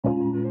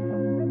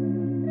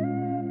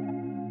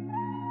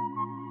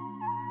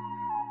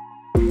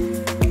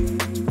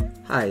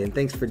Hi, and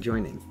thanks for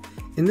joining.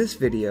 In this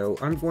video,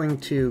 I'm going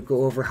to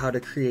go over how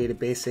to create a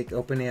basic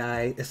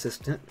OpenAI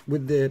assistant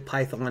with the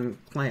Python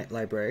client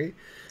library,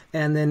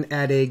 and then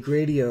add a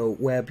Gradio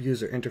web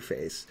user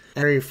interface.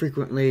 I very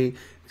frequently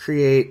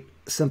create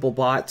simple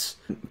bots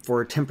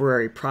for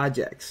temporary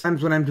projects.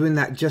 Sometimes when I'm doing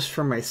that just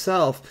for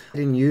myself, I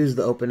can use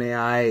the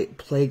OpenAI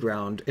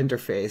playground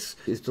interface.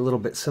 It's a little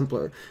bit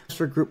simpler. Just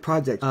for group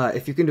projects,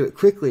 if you can do it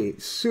quickly,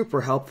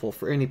 super helpful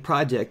for any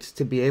project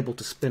to be able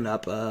to spin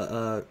up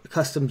a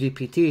custom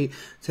GPT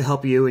to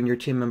help you and your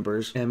team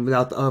members, and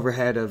without the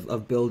overhead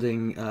of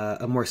building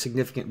a more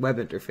significant web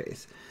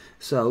interface.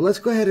 So let's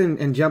go ahead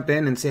and jump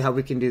in and see how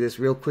we can do this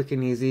real quick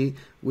and easy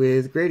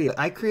with Gradio.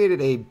 I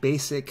created a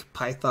basic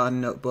Python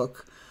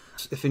notebook.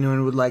 If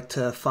anyone would like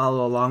to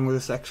follow along with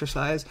this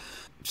exercise,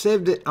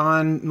 saved it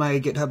on my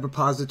GitHub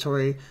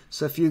repository.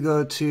 So if you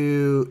go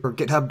to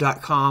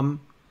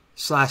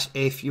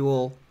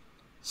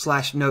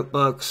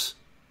github.com/afuel/notebooks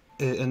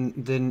and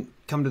then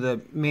come to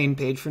the main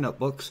page for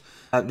notebooks,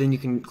 then you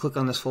can click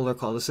on this folder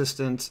called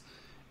Assistants.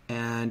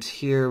 And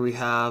here we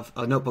have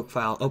a notebook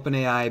file,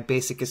 OpenAI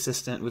Basic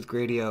Assistant with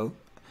Gradio.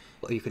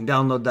 You can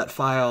download that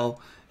file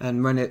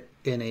and run it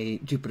in a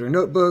Jupyter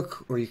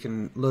notebook, or you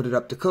can load it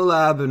up to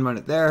Colab and run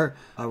it there,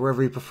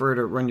 wherever you prefer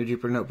to run your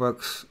Jupyter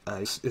notebooks.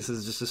 This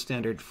is just a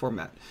standard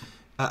format.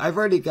 I've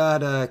already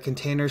got a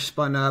container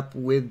spun up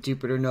with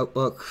Jupyter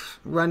Notebook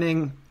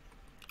running.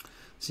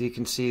 So you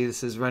can see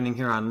this is running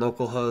here on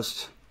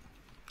localhost.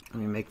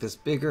 Let me make this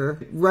bigger.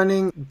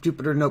 Running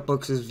Jupyter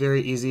Notebooks is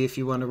very easy if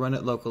you want to run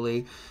it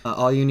locally.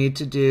 All you need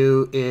to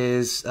do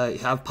is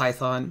have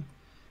Python.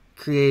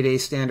 Create a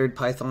standard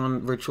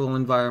Python virtual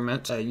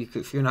environment.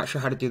 If you're not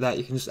sure how to do that,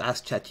 you can just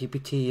ask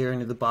ChatGPT or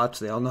any of the bots.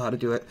 They all know how to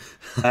do it.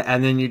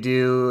 And then you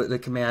do the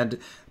command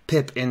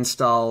pip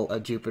install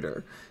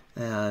Jupyter.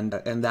 And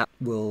that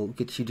will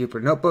get you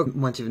Jupyter Notebook.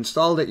 Once you've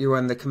installed it, you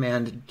run the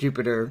command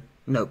Jupyter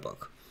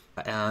Notebook.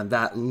 And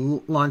that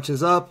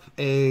launches up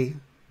a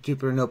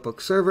Jupyter Notebook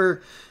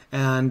server.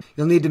 And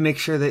you'll need to make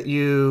sure that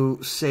you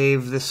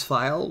save this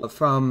file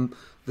from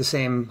the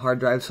same hard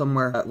drive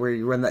somewhere where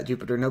you run that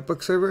Jupyter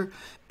Notebook server,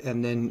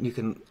 and then you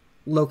can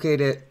locate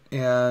it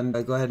and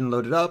go ahead and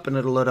load it up, and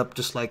it'll load up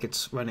just like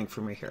it's running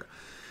for me here.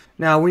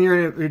 Now, when you're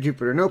in your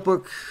Jupyter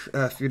Notebook,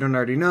 if you don't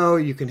already know,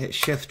 you can hit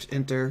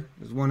Shift-Enter.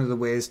 It's one of the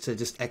ways to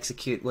just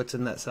execute what's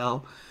in that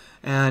cell.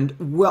 And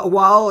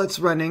while it's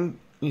running,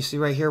 you see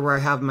right here where I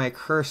have my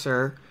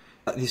cursor,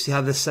 you see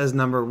how this says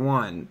number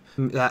 1.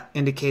 That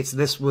indicates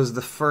this was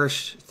the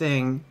first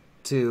thing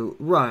to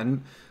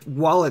run.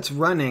 While it's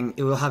running,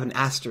 it will have an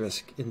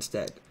asterisk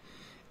instead.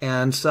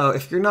 And so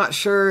if you're not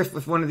sure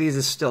if one of these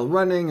is still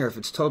running or if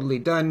it's totally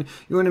done,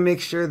 you want to make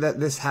sure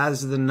that this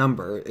has the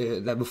number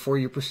that before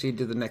you proceed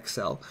to the next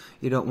cell.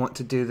 You don't want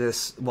to do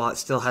this while it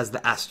still has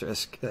the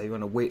asterisk. You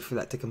want to wait for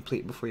that to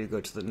complete before you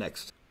go to the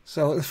next.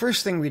 So the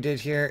first thing we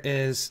did here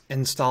is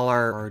install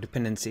our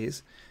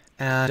dependencies.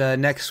 And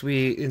next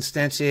we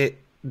instantiate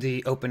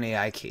the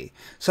OpenAI key.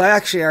 So I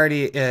actually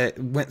already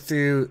went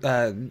through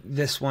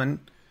this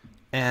one.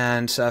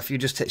 And so if you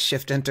just hit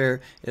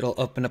Shift-Enter, it'll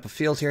open up a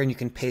field here, and you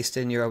can paste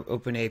in your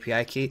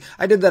OpenAPI key.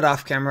 I did that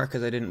off camera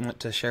because I didn't want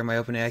to share my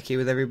OpenAI key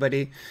with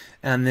everybody.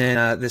 And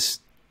then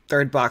this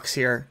third box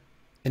here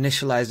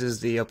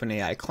initializes the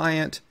OpenAI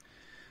client.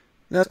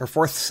 That's our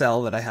fourth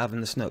cell that I have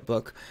in this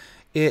notebook.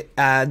 It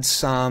adds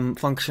some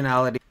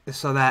functionality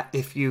so that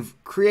if you've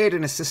created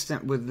an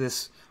assistant with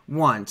this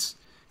once,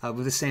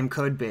 with the same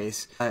code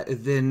base,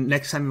 then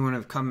next time you want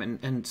to come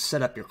and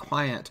set up your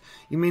client,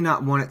 you may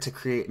not want it to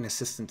create an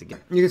assistant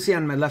again. You can see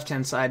on my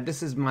left-hand side,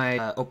 this is my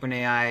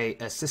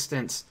OpenAI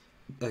Assistants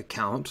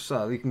account.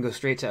 So you can go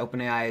straight to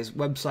OpenAI's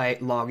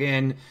website, log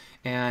in,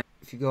 and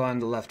if you go on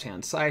the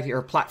left-hand side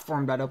here,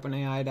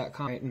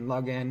 platform.openai.com, and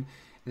log in,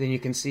 then you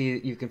can see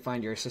you can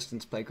find your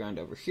assistants playground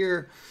over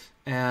here,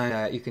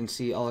 and you can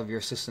see all of your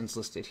assistants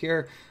listed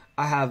here.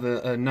 I have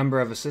a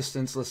number of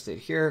assistants listed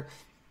here,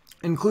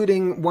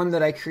 including one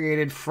that I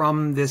created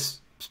from this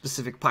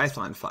specific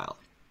Python file.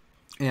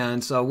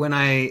 And so when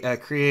I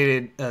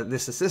created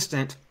this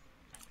assistant,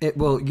 it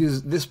will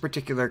use this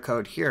particular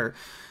code here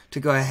to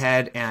go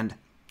ahead and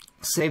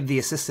save the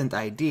assistant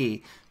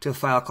ID to a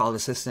file called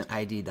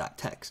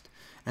assistantid.txt.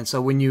 And so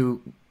when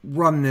you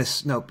run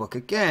this notebook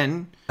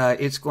again,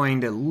 it's going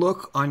to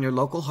look on your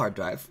local hard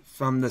drive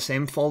from the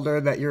same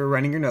folder that you're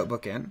running your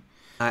notebook in,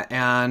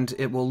 and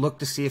it will look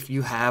to see if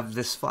you have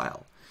this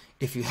file.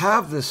 If you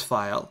have this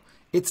file,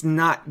 it's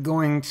not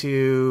going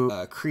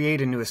to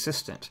create a new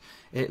assistant.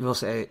 It will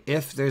say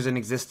if there's an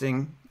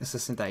existing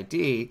assistant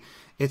ID,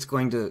 it's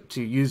going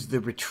to use the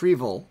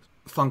retrieval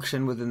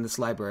function within this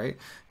library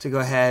to go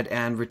ahead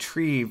and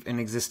retrieve an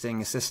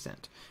existing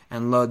assistant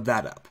and load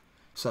that up.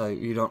 So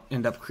you don't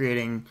end up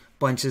creating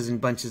bunches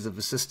and bunches of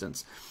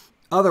assistants.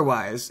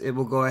 Otherwise, it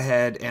will go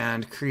ahead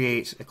and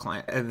create a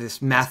client,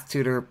 this math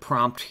tutor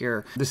prompt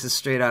here. This is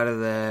straight out of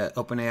the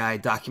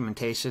OpenAI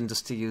documentation,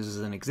 just to use as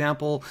an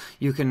example.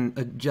 You can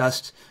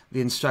adjust the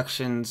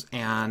instructions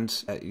and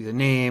the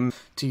name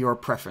to your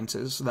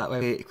preferences. So that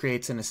way it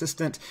creates an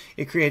assistant.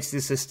 It creates the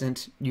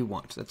assistant you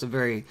want. That's a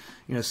very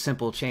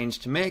simple change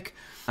to make.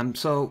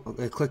 So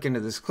I click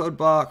into this code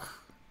block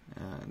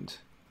and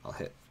I'll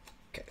hit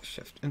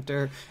Shift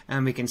Enter,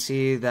 and we can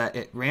see that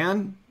it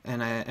ran,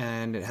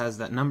 and it has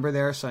that number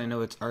there, so I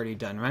know it's already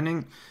done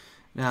running.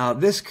 Now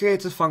this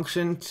creates a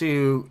function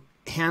to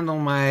handle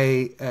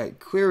my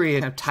query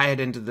and tie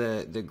it into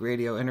the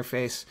Gradio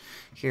interface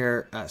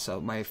here. So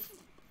my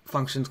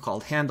function's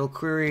called handle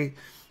query.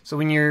 So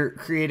when you're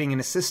creating an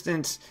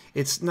assistant,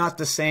 it's not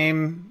the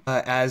same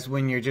as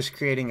when you're just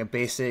creating a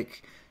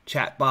basic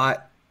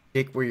chatbot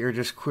where you're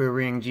just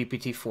querying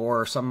GPT-4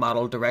 or some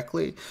model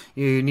directly.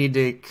 You need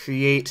to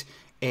create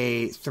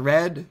a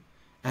thread,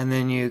 and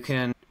then you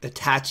can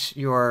attach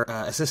your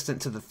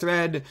assistant to the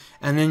thread,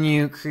 and then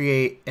you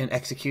create an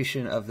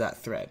execution of that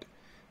thread.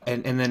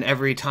 And then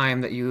every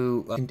time that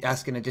you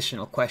ask an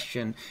additional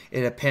question,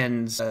 it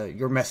appends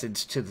your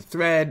message to the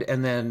thread,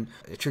 and then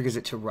it triggers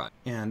it to run.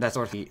 And that's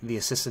how the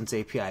Assistants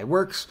API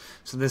works.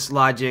 So this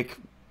logic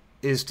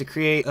is to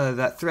create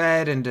that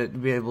thread and to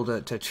be able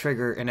to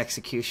trigger an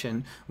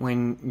execution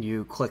when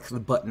you click the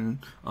button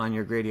on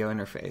your Gradio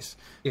interface.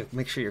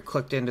 Make sure you're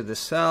clicked into this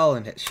cell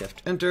and hit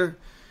Shift Enter,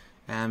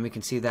 and we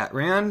can see that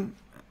ran.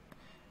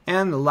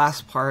 And the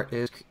last part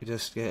is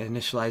just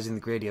initializing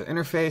the Gradio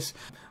interface.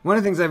 One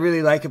of the things I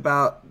really like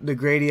about the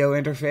Gradio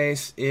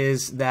interface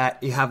is that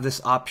you have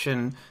this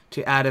option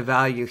to add a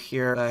value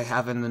here that I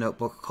have in the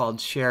notebook called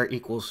share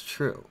equals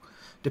true.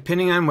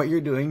 Depending on what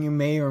you're doing, you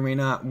may or may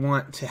not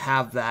want to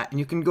have that, and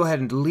you can go ahead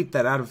and delete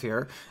that out of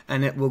here,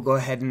 and it will go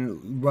ahead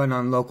and run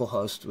on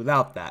localhost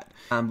without that.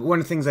 But one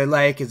of the things I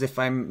like is if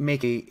I'm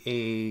making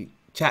a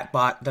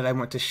chatbot that I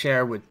want to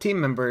share with team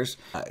members,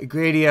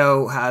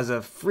 Gradio has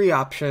a free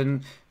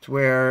option to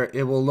where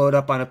it will load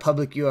up on a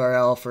public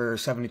URL for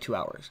 72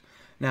 hours.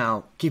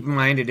 Now, keep in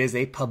mind it is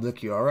a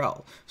public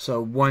URL. So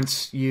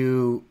once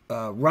you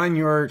run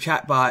your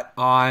chatbot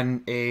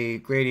on a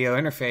Gradio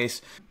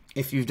interface,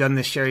 if you've done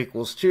this share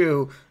equals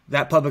true,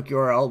 that public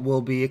URL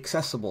will be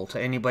accessible to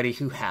anybody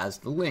who has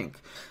the link.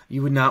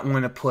 You would not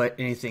want to put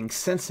anything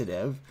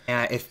sensitive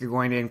if you're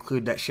going to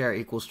include that share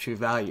equals true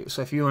value.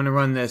 So if you want to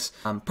run this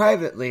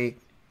privately,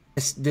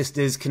 this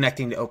is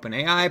connecting to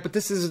OpenAI, but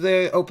this is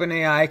the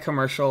OpenAI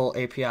commercial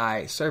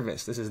API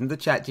service. This isn't the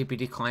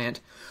ChatGPT client.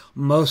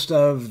 Most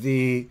of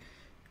the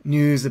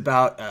news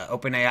about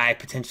OpenAI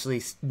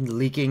potentially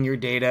leaking your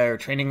data or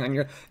training on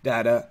your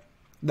data,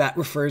 that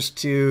refers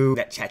to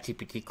that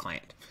ChatGPT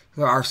client.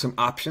 There are some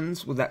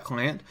options with that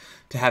client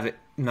to have it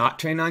not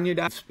train on your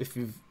data if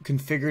you've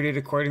configured it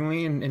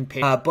accordingly and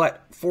paid.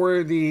 But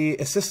for the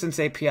Assistants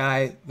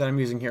API that I'm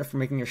using here for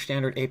making your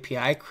standard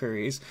API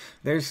queries,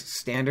 there's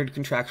standard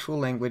contractual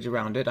language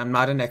around it. I'm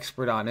not an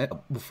expert on it.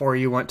 Before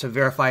you want to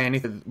verify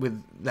anything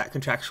with that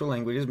contractual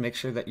language, make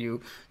sure that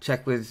you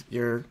check with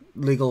your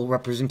legal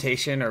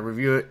representation or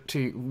review it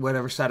to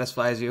whatever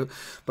satisfies you.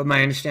 But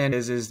my understanding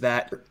is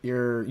that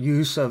your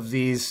use of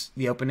the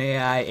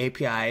OpenAI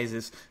APIs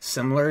is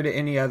similar to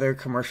any other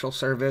commercial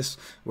service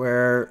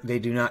where they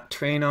do not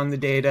train on the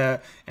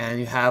data and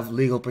you have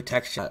legal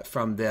protection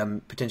from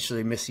them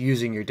potentially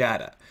misusing your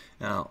data.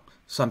 Now,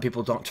 some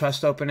people don't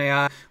trust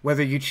OpenAI.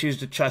 Whether you choose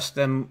to trust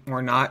them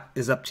or not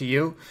is up to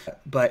you.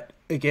 But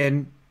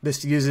again,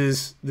 this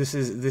uses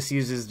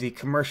the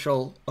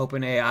commercial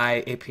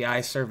OpenAI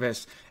API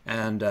service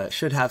and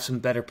should have some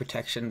better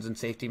protections and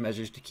safety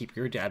measures to keep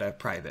your data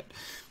private.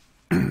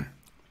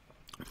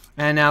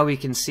 And now we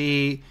can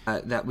see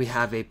that we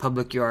have a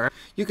public URL.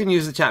 You can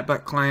use the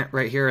chatbot client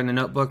right here in the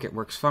notebook. It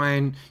works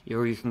fine.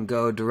 Or you can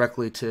go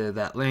directly to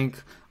that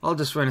link. I'll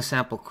just run a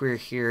sample query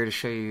here to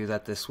show you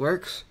that this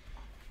works.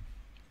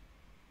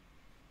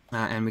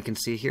 And we can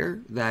see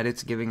here that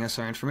it's giving us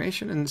our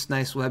information in this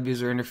nice web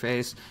user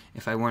interface.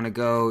 If I want to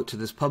go to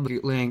this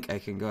public link, I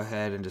can go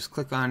ahead and just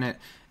click on it,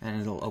 and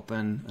it'll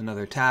open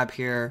another tab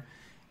here.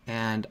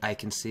 And I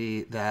can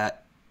see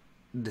that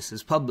this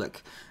is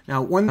public.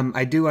 Now, one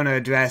I do want to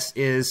address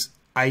is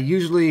I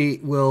usually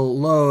will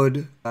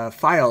load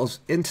files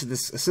into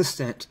this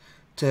assistant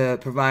to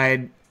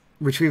provide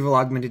retrieval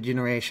augmented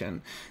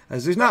generation,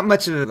 as there's not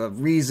much of a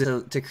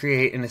reason to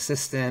create an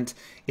assistant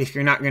if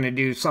you're not going to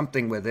do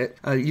something with it.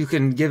 You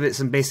can give it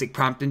some basic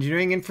prompt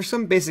engineering, and for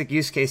some basic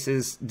use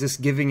cases,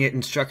 just giving it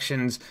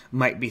instructions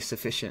might be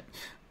sufficient.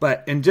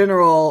 But in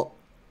general,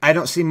 I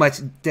don't see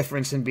much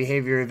difference in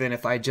behavior than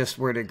if I just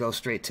were to go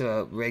straight to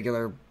a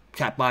regular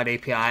chatbot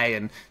API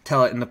and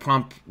tell it in the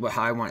prompt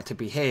how I want it to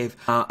behave.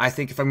 I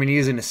think if I'm going to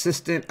use an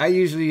assistant, I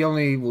usually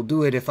only will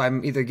do it if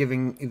I'm either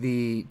giving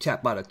the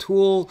chatbot a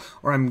tool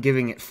or I'm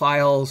giving it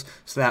files.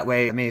 So that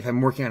way, if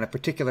I'm working on a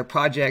particular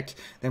project,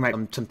 there might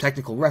be some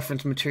technical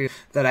reference material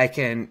that I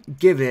can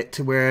give it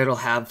to where it'll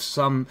have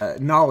some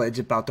knowledge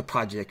about the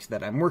project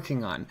that I'm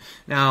working on.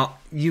 Now,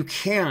 you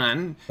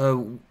can,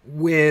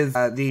 with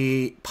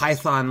the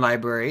Python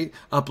library,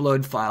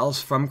 upload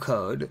files from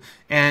code,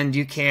 and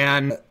you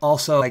can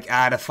also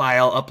add a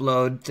file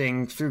upload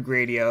thing through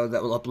Gradio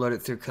that will upload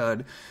it through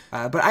code.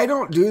 But I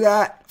don't do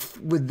that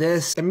with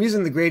this. I'm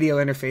using the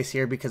Gradio interface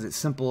here because it's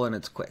simple and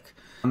it's quick.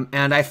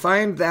 And I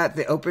find that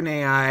the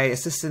OpenAI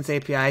Assistants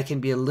API can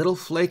be a little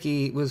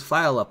flaky with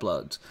file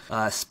uploads,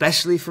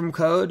 especially from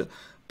code,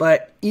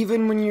 but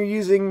even when you're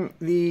using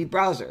the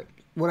browser.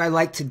 What I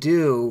like to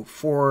do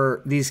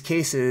for these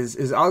cases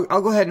is I'll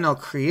go ahead and I'll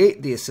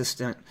create the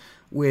assistant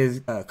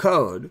with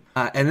code,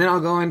 and then I'll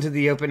go into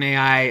the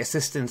OpenAI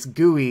Assistants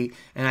GUI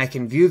and I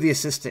can view the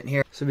assistant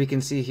here. So we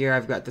can see here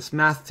I've got this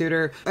math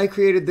tutor. I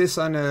created this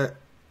on an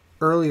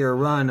earlier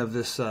run of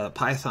this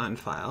Python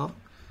file.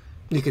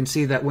 You can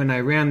see that when I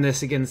ran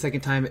this again the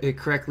second time, it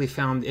correctly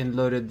found and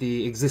loaded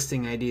the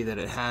existing ID that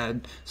it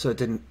had, so it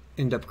didn't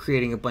end up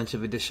creating a bunch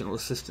of additional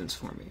assistants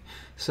for me.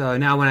 So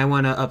now when I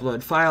want to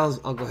upload files,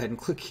 I'll go ahead and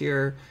click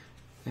here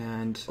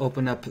and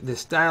open up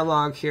this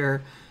dialog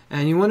here.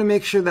 And you want to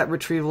make sure that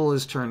retrieval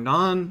is turned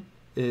on.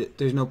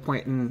 There's no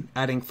point in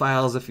adding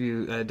files if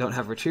you don't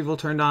have retrieval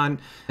turned on.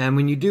 And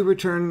when you do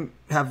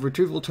have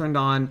retrieval turned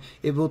on,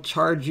 it will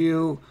charge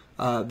you,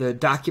 the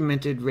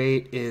documented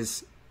rate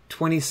is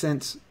 20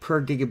 cents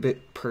per gigabit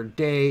per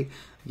day.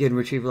 Again,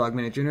 retrieval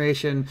augmented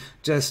generation,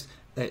 just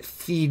it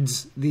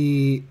feeds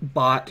the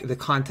bot the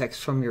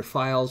context from your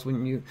files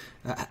when you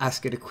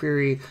ask it a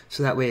query,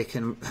 so that way it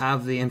can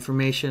have the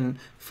information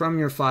from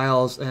your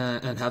files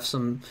and have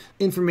some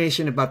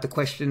information about the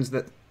questions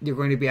that you're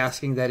going to be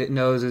asking that it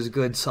knows is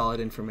good, solid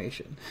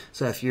information.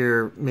 So if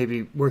you're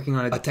maybe working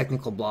on a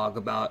technical blog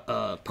about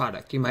a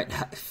product, you might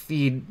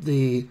feed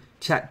the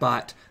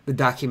chatbot the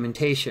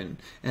documentation,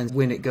 and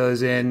when it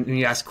goes in and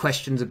you ask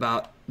questions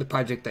about the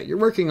project that you're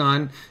working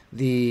on,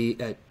 the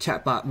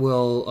chatbot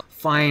will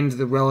find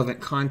the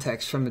relevant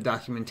context from the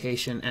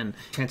documentation and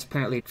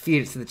transparently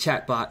feed it to the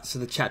chatbot, so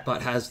the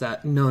chatbot has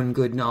that known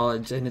good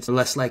knowledge and it's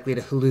less likely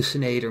to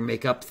hallucinate or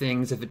make up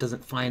things if it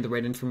doesn't find the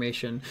right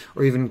information.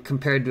 Or even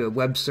compared to a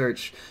web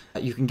search,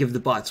 you can give the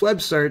bots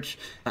web search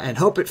and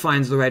hope it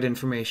finds the right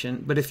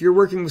information. But if you're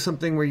working with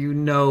something where you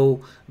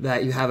know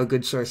that you have a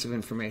good source of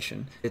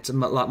information, it's a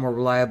lot more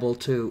reliable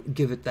to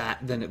give it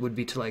that than it would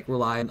be to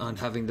rely on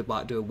having the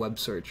bot do a web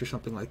search or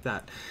something like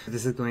that.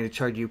 This is going to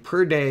charge you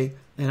per day,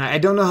 and I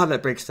don't know how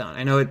that breaks down.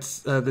 I know it's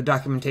the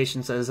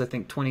documentation says I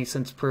think 20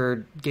 cents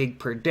per gig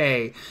per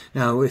day.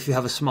 Now, if you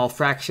have a small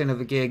fraction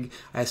of a gig,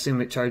 I assume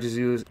it charges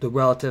you the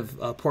relative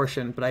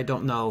portion, but I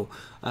don't know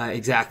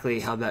exactly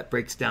how that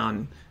breaks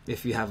down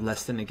if you have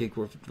less than a gig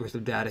worth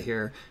of data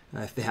here,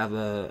 if they have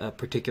a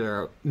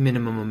particular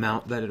minimum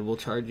amount that it will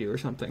charge you or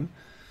something.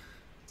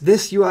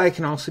 This UI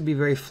can also be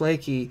very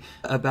flaky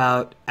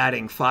about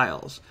adding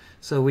files.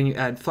 So when you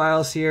add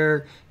files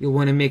here, you'll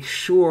want to make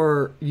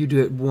sure you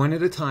do it one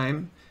at a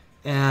time,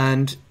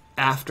 and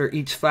after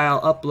each file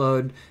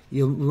upload,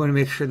 you'll want to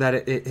make sure that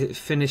it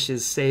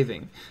finishes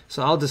saving.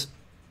 So I'll just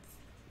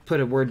put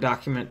a Word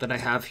document that I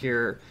have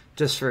here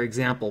just for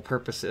example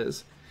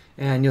purposes.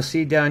 And you'll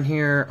see down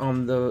here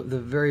on the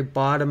very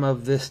bottom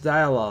of this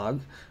dialog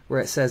where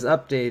it says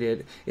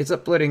updated, it's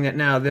uploading that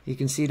now. You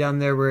can see down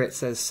there where it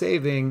says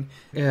saving,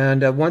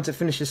 and once it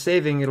finishes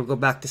saving, it'll go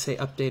back to say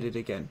updated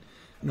again.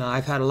 Now,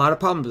 I've had a lot of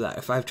problems with that.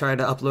 If I've tried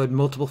to upload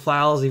multiple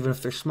files, even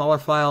if they're smaller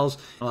files,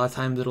 a lot of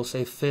times it'll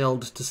say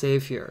failed to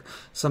save here.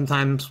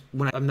 Sometimes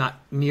when I'm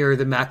not near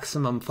the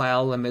maximum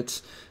file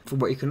limits for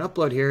what you can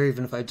upload here,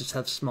 even if I just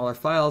have smaller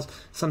files,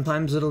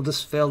 sometimes it'll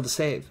just fail to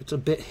save. It's a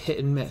bit hit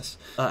and miss.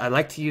 I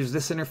like to use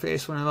this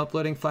interface when I'm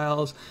uploading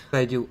files.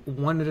 I do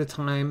one at a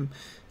time,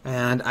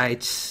 and I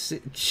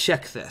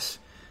check this.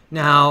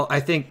 Now,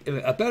 I think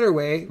a better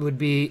way would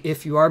be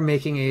if you are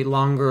making a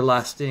longer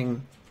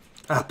lasting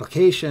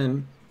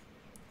application,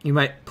 you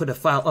might put a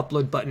file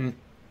upload button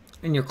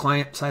in your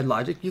client-side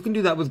logic. You can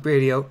do that with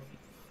Gradio,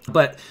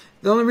 but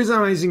the only reason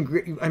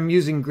I'm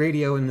using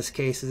Gradio in this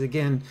case is,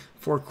 again,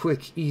 for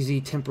quick,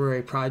 easy,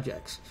 temporary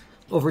projects.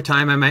 Over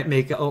time, I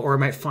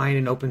might find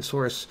an open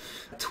source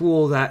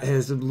tool that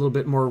has a little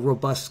bit more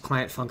robust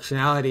client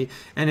functionality,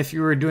 and if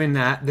you were doing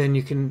that, then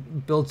you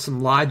can build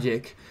some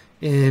logic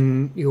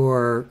in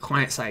your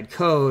client-side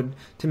code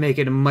to make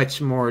it a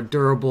much more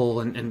durable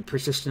and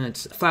persistent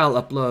file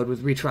upload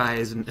with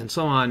retries and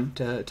so on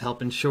to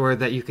help ensure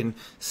that you can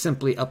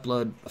simply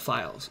upload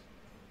files.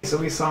 So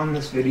we saw in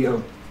this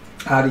video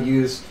how to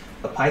use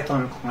a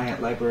Python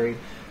client library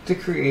to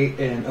create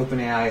an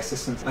OpenAI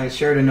Assistant. I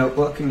shared a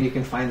notebook, and you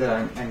can find that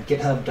on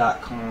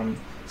github.com/OpenAI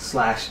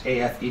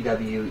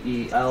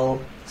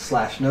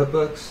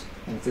gradio.com/afewel/notebooks,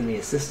 and it's in the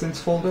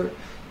Assistants folder.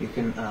 You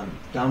can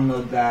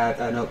download that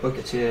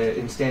notebook to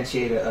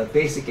instantiate a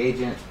basic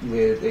agent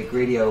with a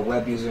Gradio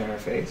web user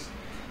interface.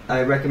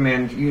 I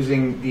recommend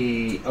using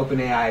the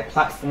OpenAI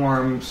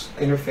platform's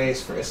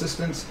interface for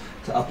assistants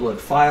to upload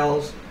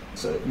files,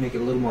 so make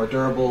it a little more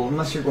durable,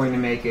 unless you're going to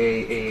make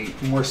a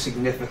more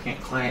significant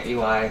client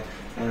UI,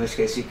 in which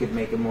case you could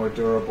make a more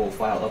durable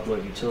file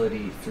upload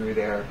utility through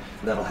there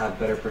that'll have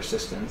better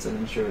persistence and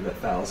ensure that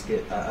files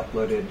get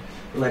uploaded,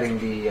 letting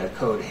the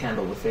code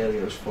handle the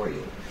failures for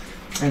you.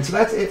 And so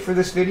that's it for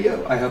this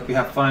video. I hope you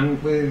have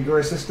fun with your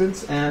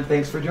assistants, and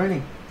thanks for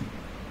joining.